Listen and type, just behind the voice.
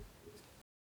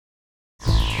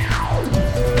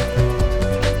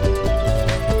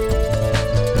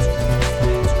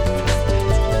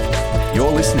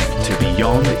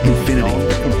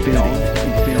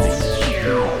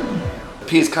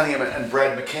Piers Cunningham and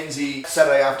Brad McKenzie,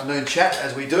 Saturday afternoon chat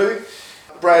as we do.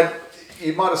 Brad,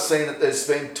 you might have seen that there's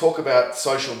been talk about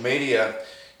social media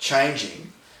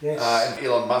changing. Yes. And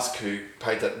Elon Musk, who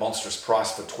paid that monstrous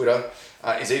price for Twitter,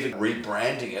 is even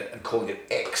rebranding it and calling it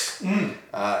X. And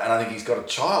I think he's got a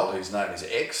child whose name is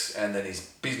X, and then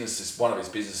one of his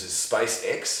businesses,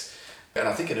 SpaceX. And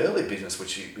I think an early business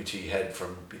which he had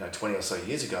from 20 or so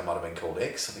years ago might have been called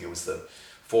X. I think it was the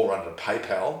forerunner to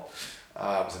PayPal.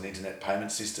 It was an internet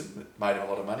payment system that made him a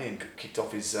lot of money and kicked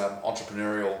off his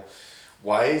entrepreneurial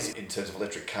ways in terms of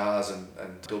electric cars and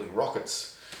building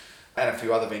rockets and a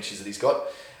few other ventures that he's got.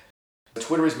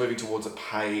 Twitter is moving towards a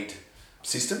paid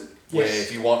system where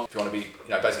if you want to be,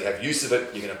 basically have use of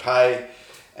it, you're going to pay.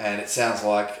 And it sounds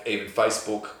like even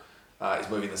Facebook is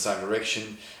moving in the same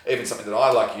direction. Even something that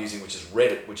I like using, which is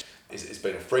Reddit, which has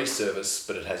been a free service,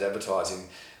 but it has advertising.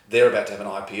 They're about to have an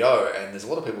IPO, and there's a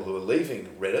lot of people who are leaving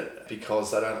Reddit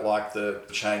because they don't like the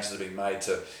changes that are being made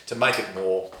to make it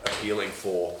more appealing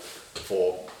for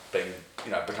being,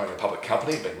 becoming a public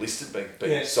company, being listed,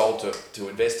 being sold to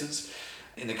investors.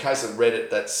 In the case of Reddit,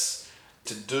 that's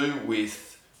to do with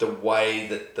the way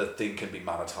that the thing can be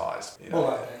monetized.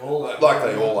 Like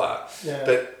they all are. Yeah.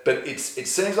 But it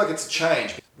seems like it's a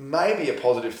change. Maybe a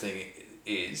positive thing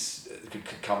could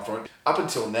come from it. Up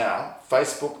until now,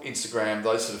 Facebook, Instagram,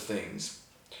 those sort of things,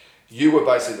 you were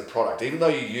basically the product. Even though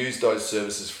you used those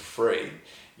services for free,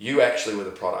 you actually were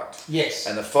the product. Yes.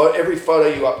 And every photo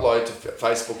you upload to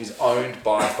Facebook is owned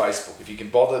by Facebook. If you can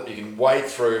bother, you can wade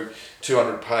through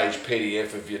 200-page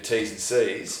PDF of your T's and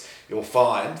C's, you'll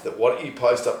find that what you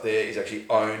post up there is actually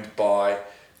owned by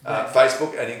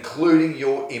Facebook, and including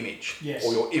your image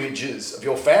or your images of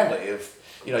your family, of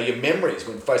your memories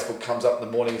when Facebook comes up in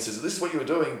the morning and says, this is what you were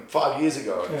doing 5 years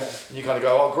ago. Yeah. And you kind of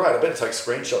go, oh, great, I better take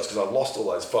screenshots because I lost all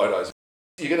those photos.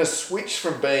 You're going to switch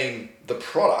from being the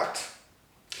product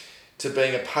to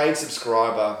being a paid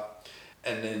subscriber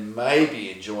and then maybe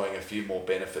enjoying a few more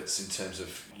benefits in terms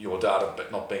of your data,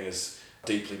 but not being as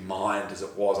deeply mined as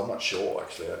it was. I'm not sure,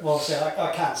 actually. Well,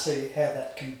 I can't see how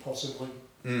that can possibly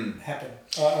happen.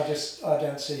 I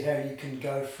don't see how you can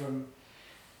go from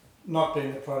not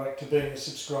being the product to being a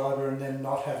subscriber and then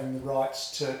not having the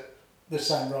rights to the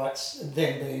same rights,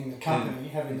 then being the company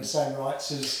having the same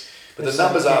rights as. But the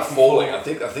numbers are falling. I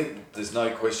think there's no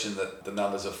question that the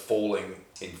numbers are falling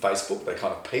in Facebook. They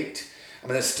kind of peaked. I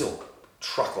mean, there's still a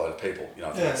truckload of people.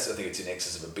 I think it's in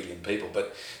excess of 1 billion people.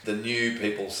 But the new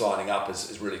people signing up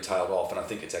has really tailed off, and I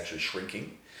think it's actually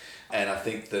shrinking. And I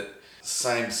think that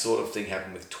same sort of thing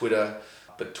happened with Twitter.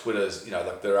 But Twitter's,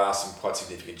 there are some quite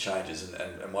significant changes,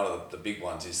 and one of the big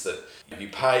ones is that you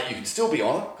pay. You can still be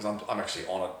on it because I'm actually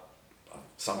on it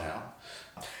somehow,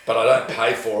 but I don't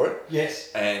pay for it. Yes.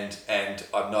 And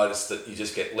I've noticed that you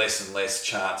just get less and less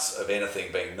chance of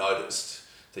anything being noticed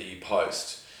that you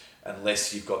post,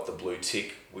 unless you've got the blue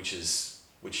tick, which is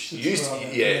a paid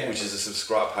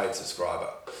subscriber.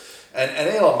 And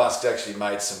Elon Musk actually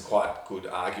made some quite good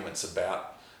arguments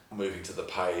about moving to the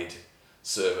paid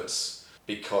service,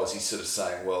 because he's sort of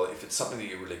saying, well, if it's something that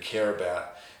you really care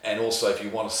about, and also if you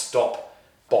want to stop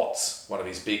bots, one of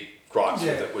his big gripes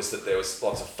with it was that there was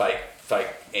lots of fake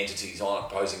entities on it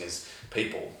posing as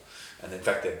people, and in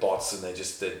fact they're bots and they're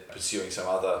pursuing some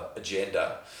other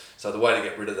agenda. So the way to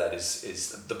get rid of that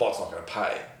is the bot's not going to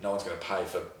pay. No one's going to pay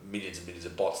for millions and millions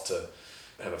of bots to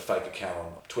have a fake account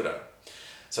on Twitter.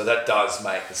 So that does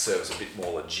make the service a bit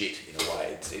more legit in a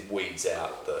way. It weeds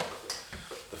out the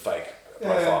fake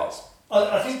profiles.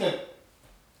 I think that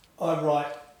I write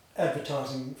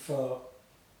advertising for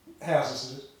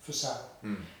houses for sale.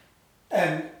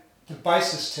 And the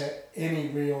basis to any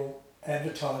real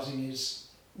advertising is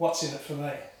what's in it for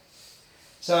me.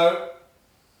 So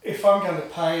if I'm going to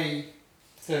pay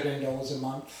 $13 a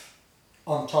month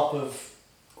on top of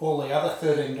all the other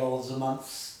 $13 a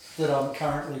month that I'm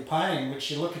currently paying,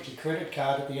 which you look at your credit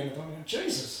card at the end of it and go,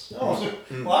 Jesus,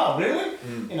 wow, really?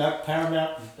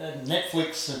 Paramount and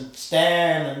Netflix and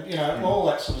Stan and, all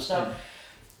that sort of stuff.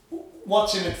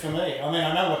 What's in it for me? I mean,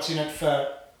 I know what's in it for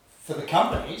the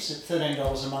companies at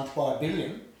 $13 a month by $1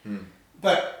 billion,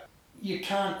 but you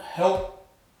can't help,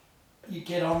 you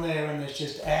get on there and there's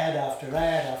just ad after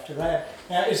ad after ad.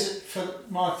 Now, is it for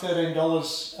my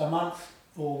 $13 a month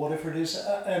or whatever it is,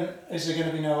 and is there going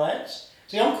to be no ads?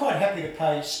 See, I'm quite happy to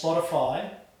pay Spotify.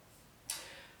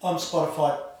 I'm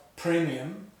Spotify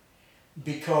Premium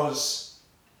because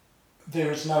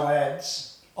there is no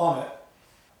ads on it.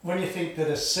 When you think that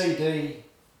a CD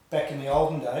back in the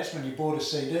olden days, when you bought a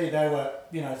CD, they were,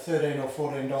 $13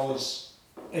 or $14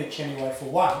 each anyway for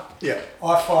one. Yeah.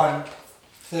 I find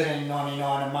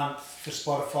 $13.99 a month for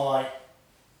Spotify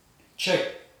cheap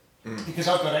because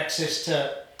I've got access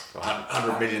to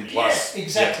 100 million plus. Yeah,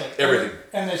 exactly. Yeah, everything.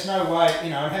 And there's no way,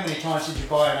 how many times did you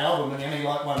buy an album and you only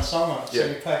like one song on it? Yeah. So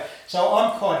you pay. So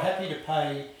I'm quite happy to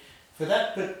pay for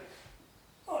that, but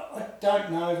I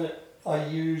don't know that I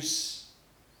use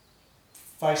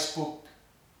Facebook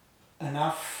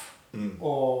enough,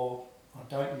 or I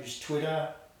don't use Twitter.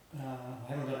 I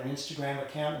haven't got an Instagram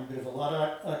account. I'm a bit of a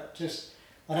Luddite.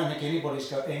 I don't think anybody's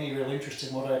got any real interest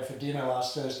in what I had for dinner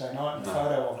last Thursday night and a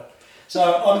photo of it. So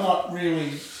I'm not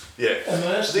really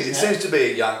immersed in it that. seems to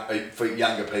be for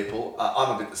younger people.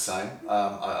 I'm a bit the same,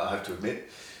 I have to admit.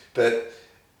 But,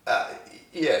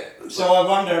 So I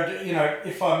wonder,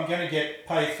 if I'm going to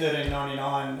pay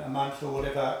 $13.99 a month or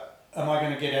whatever, am I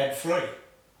going to get ad free?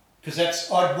 Because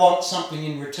I'd want something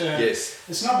in return. Yes.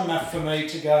 It's not enough for me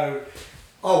to go,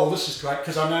 oh, well, this is great,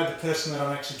 because I know the person that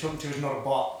I'm actually talking to is not a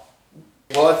bot.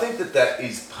 Well, I think that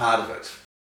is part of it.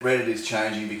 Reddit is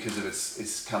changing because of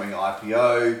its coming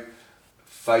IPO.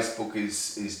 Facebook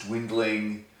is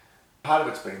dwindling. Part of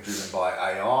it's being driven by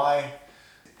AI.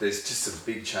 There's just some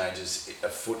big changes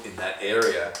afoot in that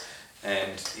area,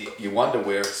 and you wonder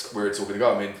where it's all going to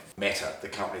go. I mean, Meta, the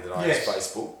company that owns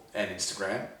Facebook and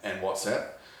Instagram and WhatsApp,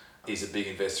 is a big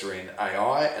investor in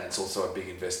AI, and it's also a big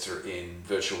investor in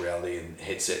virtual reality and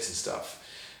headsets and stuff.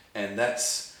 And that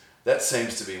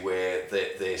seems to be where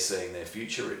they're seeing their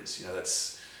future is.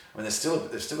 They've still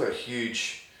got a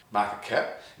huge market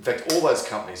cap. In fact, all those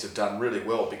companies have done really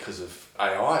well because of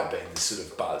AI being this sort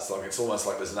of buzz. Like, it's almost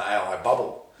like there's an AI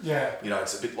bubble. Yeah.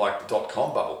 It's a bit like the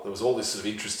 .com bubble. There was all this sort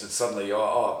of interest, and suddenly,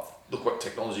 look what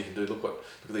technology can do. Look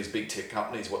at these big tech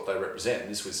companies, what they represent.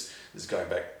 And this is going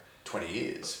back 20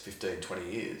 years, 15,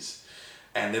 20 years.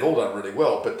 And they've all done really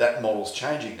well, but that model's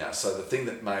changing now. So the thing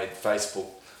that made Facebook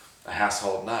a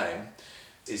household name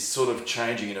is sort of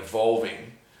changing and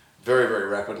evolving very, very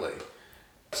rapidly.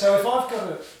 So if I've got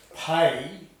to pay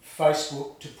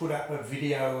Facebook to put up a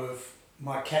video of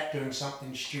my cat doing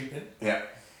something stupid,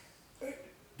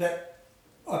 that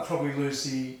I probably lose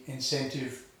the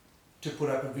incentive to put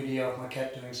up a video of my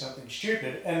cat doing something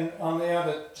stupid. And on the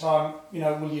other time,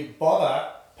 will you bother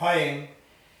paying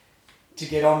to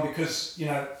get on because, you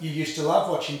used to love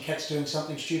watching cats doing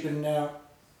something stupid and now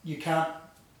you can't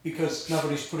because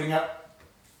nobody's putting up.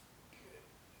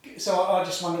 So I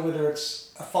just wonder whether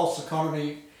it's a false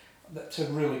economy. That's a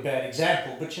really bad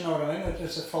example, but you know what I mean?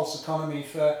 It's a false economy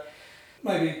for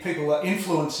maybe people that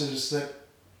influencers that,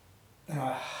 and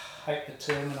I hate the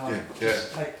term and I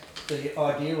just hate the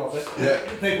idea of it. Yeah.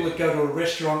 People that go to a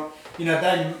restaurant,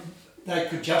 they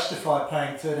could justify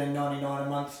paying $13.99 a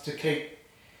month to keep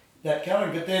that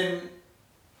going, but then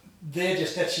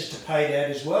that's just a paid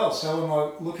ad as well. So am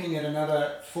I looking at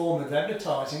another form of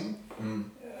advertising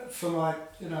for my,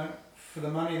 for the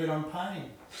money that I'm paying?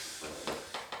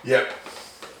 Yep.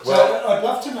 So I'd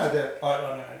love to know that. I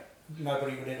don't know.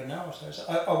 Nobody would ever know. So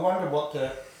I wonder what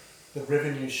the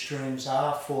revenue streams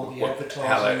are for the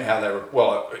advertising.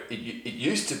 It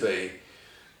used to be,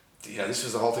 this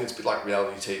was the whole thing. It's a bit like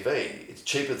reality TV. It's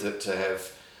cheaper to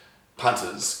have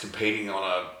punters competing on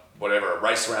a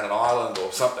race around an island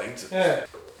or something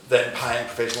than paying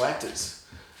professional actors.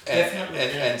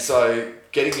 And so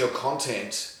getting your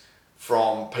content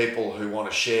from people who want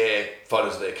to share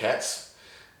photos of their cats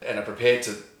and are prepared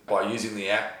to, by using the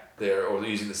app there or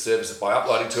using the service, by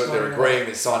uploading to it,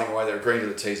 they're signing away, they're agreeing to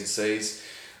the T's and C's,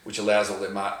 which allows all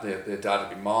their data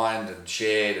to be mined and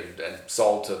shared and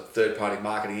sold to third-party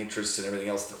marketing interests and everything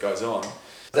else that goes on.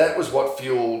 That was what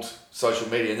fueled social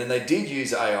media. And then they did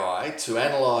use AI to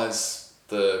analyse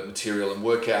the material and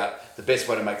work out the best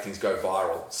way to make things go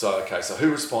viral. So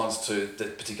who responds to the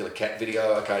particular cat video?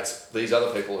 Okay, it's these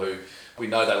other people who we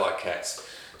know they like cats.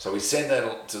 So we send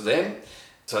that to them.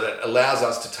 So that allows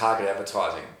us to target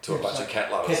advertising to a bunch of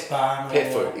cat lovers.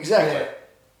 Pet food, exactly. Yeah.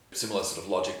 Similar sort of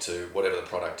logic to whatever the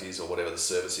product is or whatever the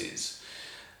service is.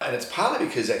 And it's partly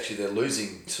because actually they're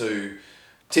losing to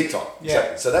TikTok. Yeah.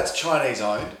 Exactly. So that's Chinese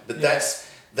owned, but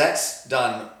that's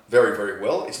done very, very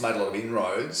well. It's made a lot of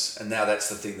inroads, and now that's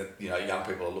the thing that young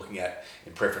people are looking at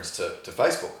in preference to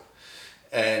Facebook.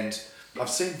 And I've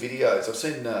seen videos. I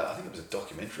think it was a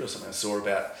documentary or something I saw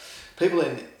about people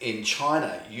in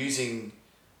China using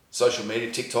social media,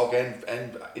 TikTok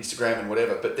and Instagram and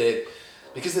whatever, but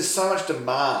because there's so much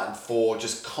demand for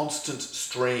just constant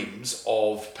streams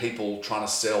of people trying to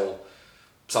sell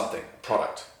something,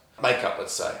 product, makeup,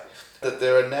 let's say, that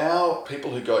there are now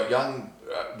people who go, young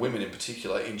women in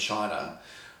particular in China,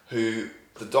 who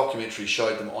the documentary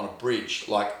showed them on a bridge,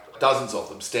 like dozens of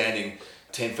them standing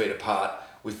 10 feet apart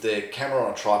with their camera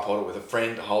on a tripod or with a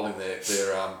friend holding their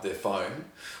phone,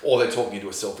 or they're talking into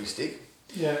a selfie stick.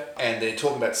 Yeah. And they're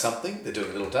talking about something, they're doing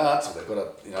a little dance, or they've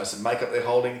got some makeup they're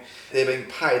holding. They're being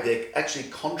paid, they're actually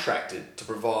contracted to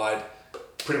provide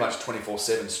pretty much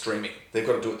 24/7 streaming. They've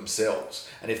got to do it themselves.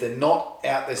 And if they're not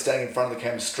out there standing in front of the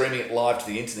camera, streaming it live to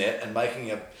the internet and making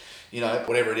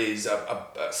whatever it is,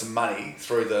 some money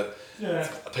through the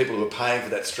people who are paying for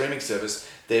that streaming service,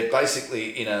 they're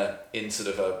basically in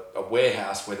sort of a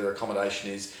warehouse where their accommodation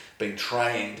is, being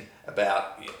trained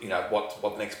about what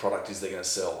the next product is they're going to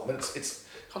sell. I mean, it's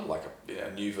kind of like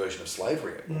a new version of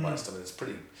slavery almost. I mean, it's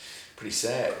pretty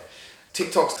sad.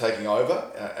 TikTok's taking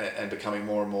over and becoming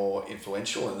more and more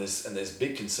influential, and there's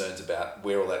big concerns about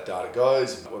where all that data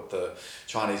goes and what the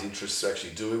Chinese interests are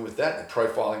actually doing with that. They're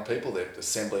profiling people, they're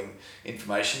assembling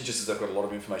information, just as they've got a lot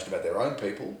of information about their own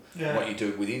people, and what you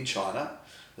do within China,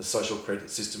 the social credit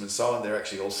system and so on. They're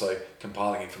actually also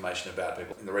compiling information about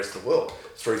people in the rest of the world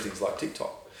through things like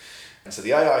TikTok. And so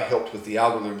the AI helped with the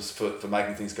algorithms for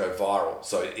making things go viral.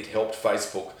 So it helped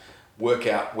Facebook work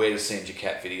out where to send your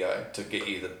cat video to get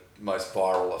you the most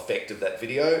viral effect of that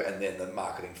video, and then the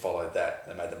marketing followed that.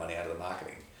 They made the money out of the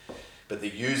marketing. But the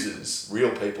users, real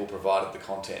people, provided the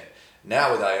content.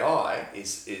 Now with AI,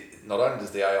 not only does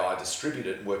the AI distribute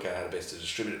it and work out how to best to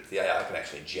distribute it, but the AI can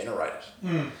actually generate it.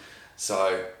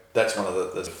 So that's one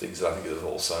of the things that I think is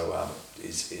also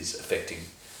is affecting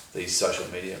these social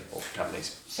media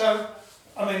companies. So,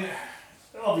 I mean,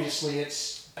 obviously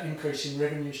it's an increasing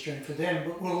revenue stream for them,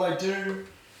 but will there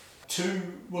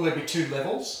be two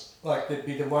levels? Like there'd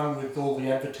be the one with all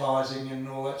the advertising and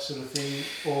all that sort of thing,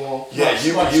 or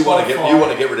you want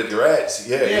to get rid of your ads.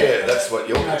 Yeah, that's what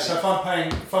you're. So if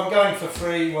I'm going for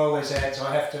free, well, there's ads.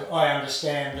 I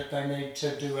understand that they need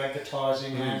to do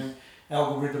advertising and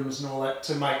algorithms and all that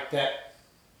to make that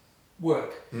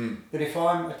work. But if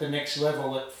I'm at the next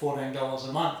level at $14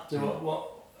 a month,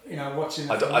 what's in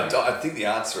it? I think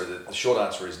the short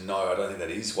answer is no. I don't think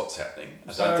that is what's happening.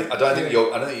 I don't think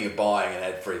you're buying an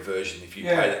ad-free version if you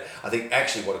pay that. I think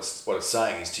actually what it's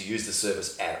saying is to use the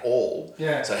service at all.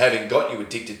 Yeah. So having got you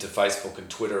addicted to Facebook and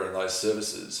Twitter and those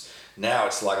services, now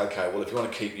it's like, okay, well, if you want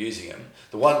to keep using them,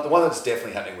 the one that's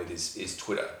definitely happening with is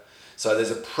Twitter. So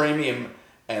there's a premium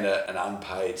and an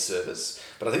unpaid service.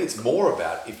 But I think it's more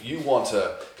about if you want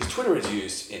to, because Twitter is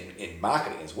used in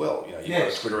marketing as well. You've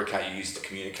got a Twitter account you use to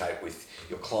communicate with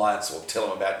your clients or tell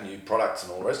them about new products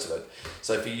and all the rest of it.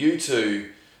 So for you to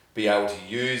be able to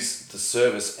use the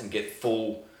service and get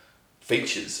full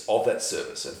features of that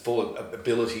service and full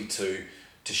ability to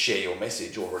share your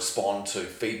message or respond to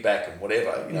feedback and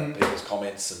whatever, people's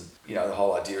comments, and the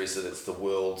whole idea is that it's the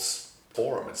world's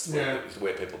forum. It's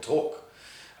where people talk.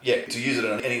 Yeah, to use it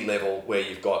on any level where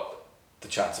you've got the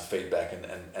chance of feedback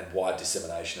and wide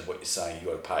dissemination of what you're saying,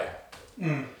 you've got to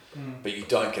pay. But you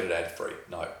don't get it ad-free,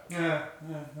 no.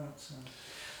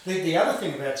 The other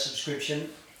thing about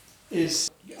subscription is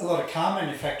a lot of car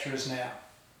manufacturers now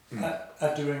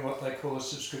are doing what they call a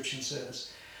subscription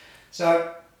service.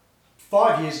 So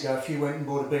 5 years ago, if you went and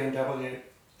bought a BMW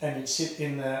and you'd sit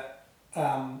in the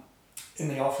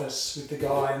office with the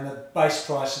guy, and the base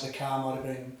price of the car might have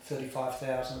been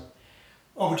 $35,000.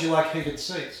 Oh, would you like heated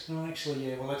seats? Oh, actually,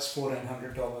 yeah. Well, that's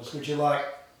 $1,400. Would you like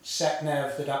sat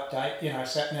nav that update?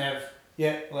 Sat nav.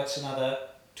 Yeah. Well, that's another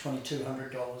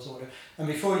 $2,200 or whatever. And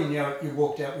before you knew it, you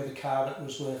walked out with a car that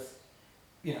was worth,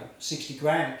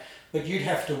 $60,000. But you'd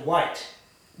have to wait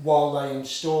while they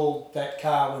installed that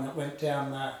car when it went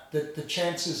down. The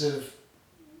chances of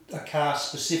a car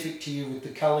specific to you with the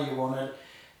colour you wanted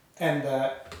and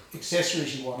the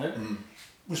accessories you wanted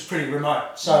was pretty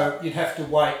remote. So you'd have to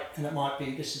wait, and it might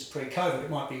be, this is pre-COVID, it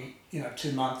might be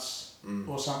 2 months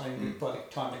or something by the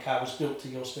time the car was built to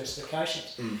your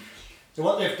specifications. So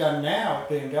what they've done now at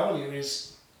BMW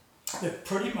is they've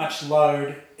pretty much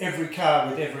load every car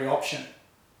with every option.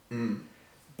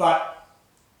 But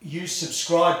you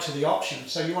subscribe to the option.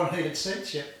 So you want heated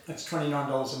seats? Yep, that's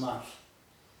 $29 a month.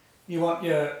 You want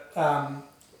your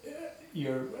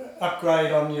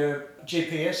upgrade on your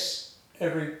GPS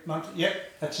every month? Yep,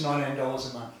 that's $19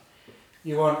 a month.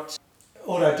 You want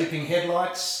auto dipping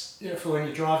headlights for when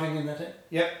you're driving in that?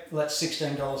 Yep, well, that's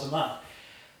 $16 a month.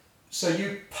 So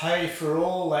you pay for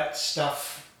all that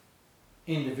stuff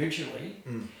individually,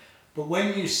 but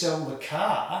when you sell the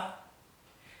car,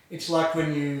 it's like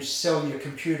when you sell your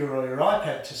computer or your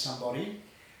iPad to somebody,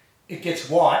 it gets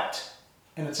wiped,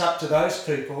 and it's up to those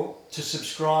people to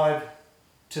subscribe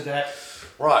to that.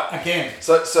 Right. Again.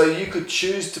 So you could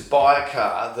choose to buy a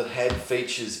car that had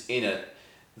features in it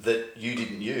that you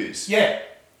didn't use. Yeah.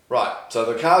 Right. So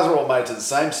the cars are all made to the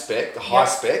same spec, the high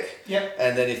spec. Yep.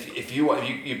 And then if you want,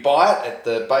 you buy it at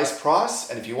the base price,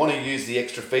 and if you want to use the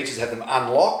extra features, have them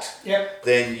unlocked. Yep.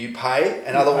 Then you pay,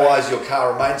 and otherwise your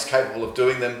car remains capable of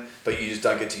doing them, but you just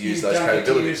don't get to use those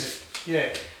capabilities.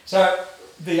 Yeah. So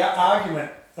the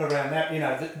argument around that,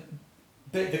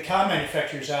 the car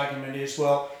manufacturer's argument is,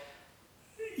 well,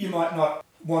 you might not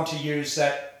want to use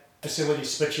that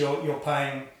facilities, but you're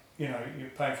paying, you're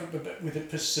paying for it. But with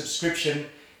a subscription,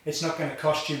 it's not going to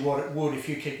cost you what it would if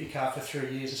you keep your car for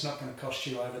 3 years. It's not going to cost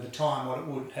you over the time what it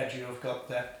would had you have got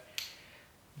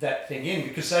that thing in,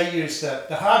 because they use the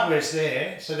hardware's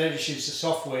there, so they just use the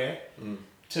software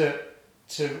to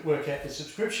work out the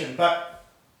subscription. But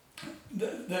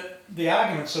the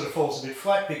argument sort of falls a bit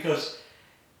flat, because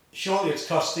surely it's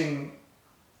costing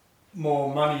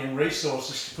more money and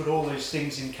resources to put all these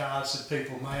things in cars that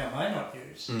people may or may not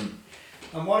use.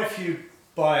 And what if you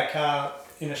buy a car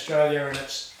in Australia and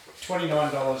it's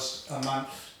 $29 a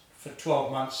month for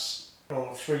 12 months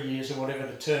or 3 years or whatever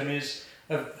the term is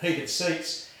of heated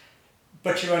seats,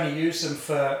 but you only use them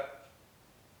for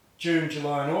June,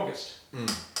 July and August.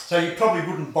 So you probably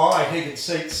wouldn't buy heated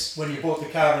seats when you bought the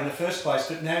car in the first place,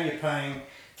 but now you're paying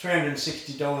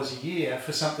 $360 a year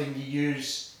for something you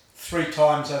use 3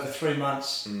 times over 3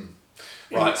 months.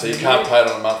 Right, so you can't pay it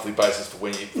on a monthly basis for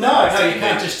when you... No, you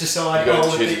can't just decide, at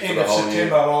the end of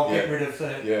September I'll get rid of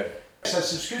the... Yeah. So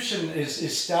subscription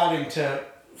is starting to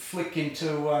flick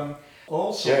into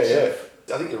all sorts of...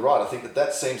 I think you're right. I think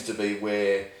that seems to be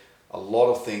where a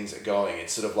lot of things are going.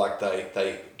 It's sort of like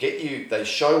they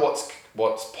show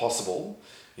what's possible,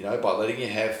 by letting you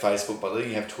have Facebook, by letting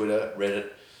you have Twitter,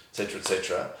 Reddit,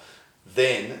 etc.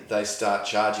 Then they start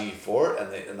charging you for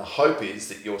it, and the hope is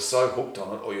that you're so hooked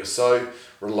on it, or you're so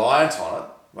reliant on it,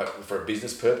 like for a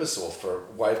business purpose or for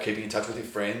a way of keeping in touch with your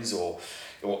friends, or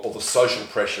the social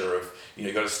pressure of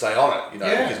you've got to stay on it,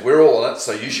 because we're all on it,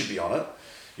 so you should be on it.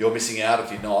 You're missing out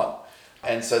if you're not,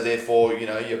 and so therefore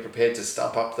you're prepared to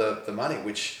stump up the money,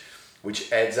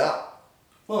 which adds up.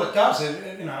 Well, it does.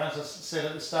 As I said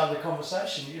at the start of the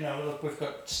conversation, look, we've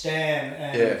got Stan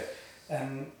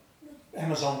and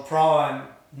Amazon Prime,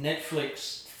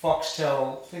 Netflix,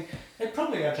 Foxtel thing. It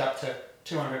probably adds up to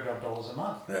 $200 a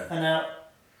month. Yeah. And now,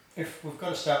 if we've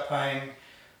got to start paying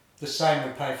the same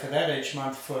we pay for that each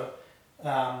month for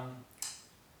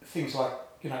things like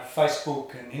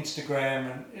Facebook and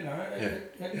Instagram,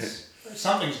 and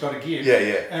something's got to give.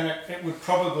 And it would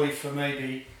probably for me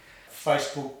be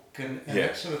Facebook and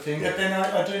that sort of thing. But then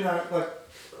I do know, like,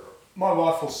 my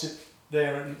wife will sit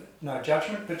there, and no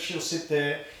judgment, but she'll sit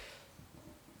there.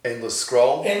 Endless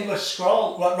scroll,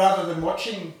 like, rather than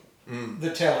watching the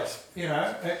telly.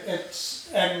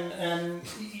 It's and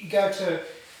you go to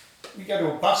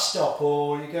a bus stop,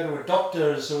 or you go to a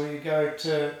doctor's, or you go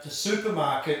to the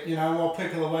supermarket, while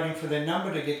people are waiting for their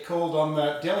number to get called on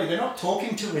the deli. They're not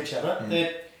talking to each other.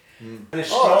 They're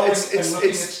scrolling and looking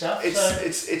at stuff.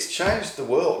 It's changed the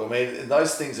world. I mean,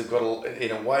 those things have got in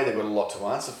a way they've got a lot to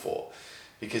answer for,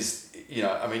 because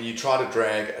you try to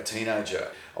drag a teenager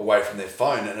away from their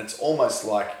phone, and it's almost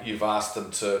like you've asked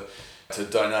them to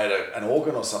donate an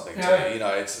organ or something to you.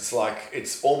 It's like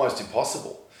it's almost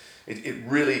impossible. It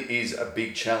really is a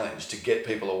big challenge to get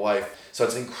people away. So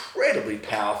it's an incredibly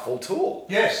powerful tool.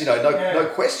 Yes. No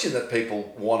question that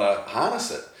people want to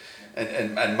harness it,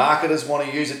 and marketers want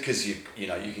to use it, because you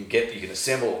can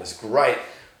assemble all this great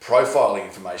profiling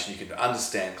information. You can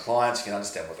understand clients. You can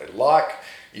understand what they like.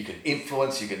 You can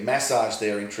influence. You can massage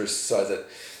their interests so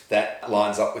that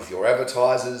lines up with your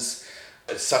advertisers.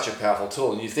 It's such a powerful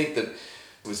tool, and you think that.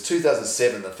 It was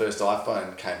 2007 the first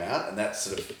iPhone came out, and that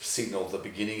sort of signalled the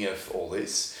beginning of all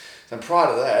this. And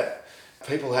prior to that,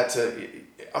 people had to...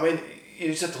 you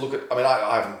just have to look at...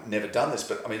 I've never done this,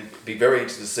 but it'd be very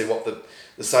interesting to see what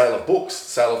the sale of books,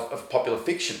 sale of popular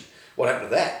fiction, what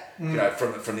happened to that,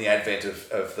 from the advent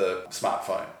of the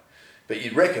smartphone. But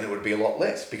you'd reckon it would be a lot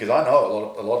less, because I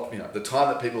know a lot. The time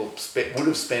that people would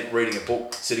have spent reading a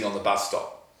book sitting on the bus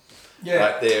stop.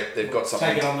 Yeah. Right, they've got something...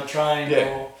 Take it on the train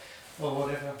or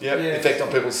whatever. Effect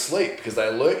on people's sleep, because they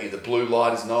alert you. The blue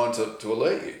light is known to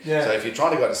alert you. Yeah. So if you're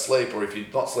trying to go to sleep, or if you're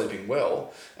not sleeping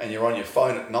well and you're on your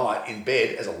phone at night in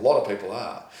bed, as a lot of people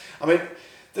are.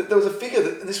 There was a figure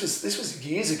that this was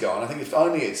years ago, and I think if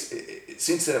only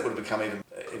since then it would have become even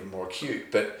more acute.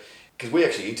 But because we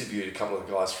actually interviewed a couple of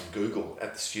guys from Google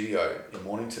at the studio in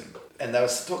Mornington, and they were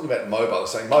talking about mobile. They were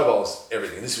saying mobile is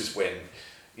everything. This was when.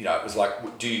 It was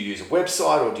like, do you use a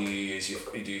website, or do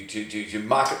you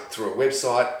market through a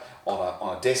website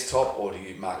on a desktop, or do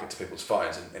you market to people's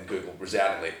phones? And Google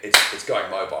resoundingly, it's going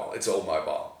mobile. It's all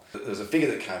mobile. There was a figure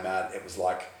that came out. It was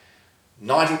like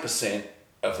 90%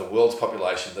 of the world's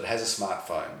population that has a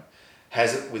smartphone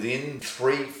has it within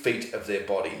 3 feet of their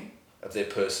body, of their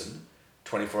person,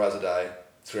 24 hours a day,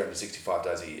 365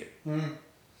 days a year.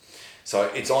 So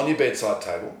it's on your bedside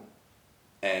table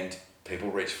and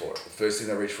people reach for it. The first thing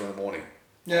they reach for in the morning.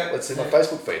 Yeah. Let's see my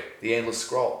Facebook feed, the endless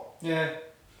scroll. Yeah.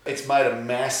 It's made a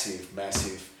massive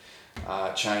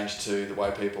change to the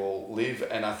way people live,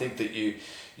 and I think that you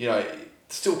know,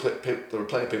 still there are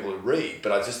plenty of people who read,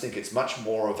 but I just think it's much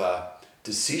more of a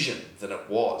decision than it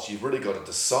was. You've really got to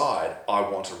decide, I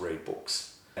want to read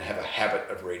books and have a habit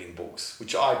of reading books,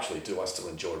 which I actually do. I still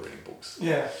enjoy reading books.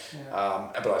 Yeah.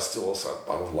 But I still also,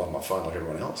 I love my phone like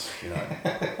everyone else, you know.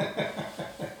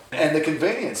 And the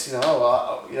convenience, you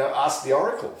know, ask the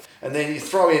Oracle. And then you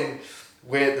throw in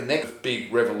where the next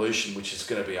big revolution, which is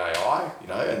going to be AI, you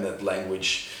know, and the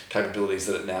language capabilities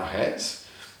that it now has,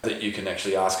 that you can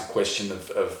actually ask a question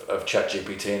of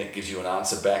ChatGPT and it gives you an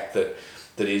answer back that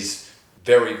is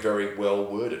very, very well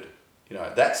worded. You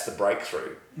know, that's the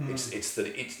breakthrough. It's that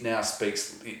it now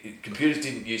speaks. Computers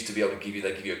didn't used to be able to give you.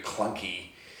 They give you a clunky.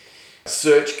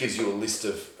 Search gives you a list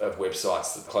of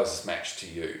websites that closest match to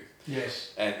you.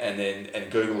 Yes.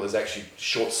 And Google has actually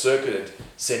short-circuited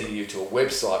sending you to a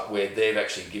website where they've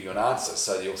actually give you an answer.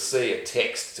 So you'll see a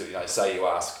text. To, you know, say you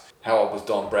ask, how old was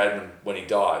Don Bradman when he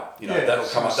died? You know, that'll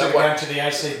come up. That going to the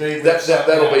ACB website.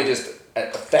 That'll be just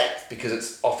a fact, because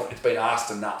it's been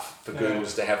asked enough for Google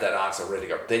just to have that answer ready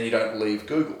to go. Then you don't leave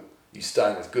Google. You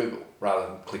stay with Google rather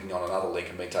than clicking on another link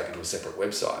and being taken to a separate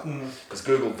website. Because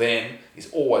Google then is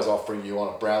always offering you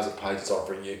on a browser page, it's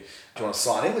offering you, do you want to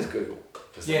sign in with Google?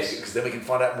 Because then we can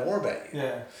find out more about you.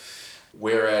 Yeah.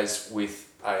 Whereas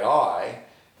with AI,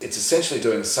 it's essentially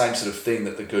doing the same sort of thing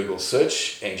that the Google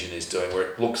search engine is doing,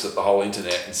 where it looks at the whole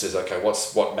internet and says, okay,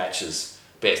 what matches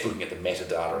best, looking at the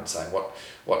metadata and saying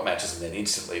what matches, and then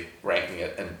instantly ranking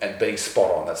it and being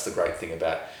spot on. That's the great thing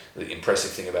about, the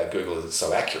impressive thing about Google, is it's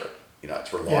so accurate. You know,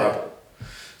 it's reliable. Yeah.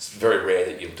 It's very rare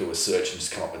that you'll do a search and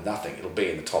just come up with nothing. It'll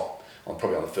be in the top,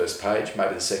 probably on the first page,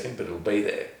 maybe the second, but it'll be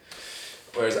there.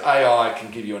 Whereas AI can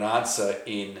give you an answer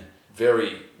in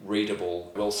very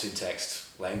readable,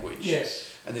 well-syntaxed language.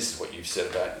 Yes. And this is what you've said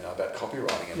about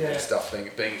copywriting and stuff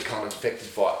being kind of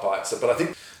affected by it. So, but I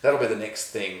think that'll be the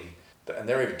next thing. And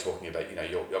they're even talking about,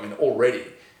 already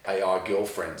AI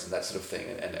girlfriends and that sort of thing,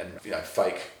 and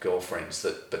fake girlfriends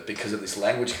but because of this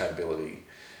language capability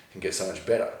can get so much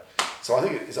better. So I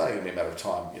think it's only going to be a matter of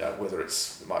time, whether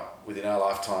it's within our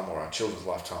lifetime or our children's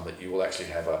lifetime, that you will actually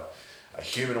have a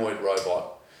humanoid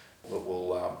robot that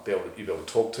will you'll be able to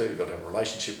talk to, you'll be able to have a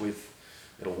relationship with.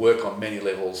 It'll work on many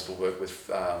levels. It'll work with,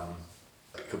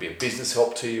 it could be a business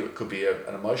help to you. It could be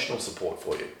an emotional support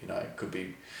for you. It could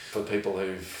be for people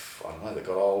who've, they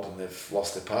got old and they've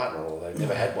lost their partner, or they've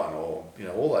never had one, or,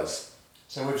 all those.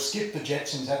 So we've skipped the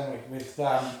Jetsons, haven't we, with,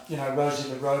 Rosie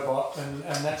the robot and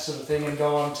that sort of thing, and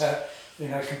go on to,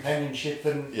 companionship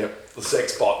and... Yep, the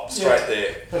sex bot, straight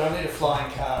there. But I need a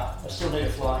flying car. I still need a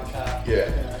flying car. Yeah.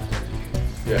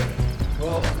 Yeah.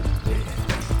 Well,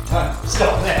 don't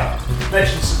stop now.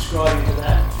 Mention subscribing to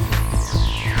that.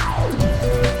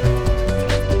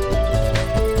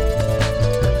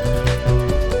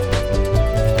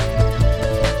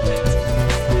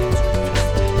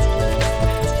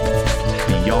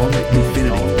 Beyond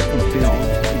Infinity.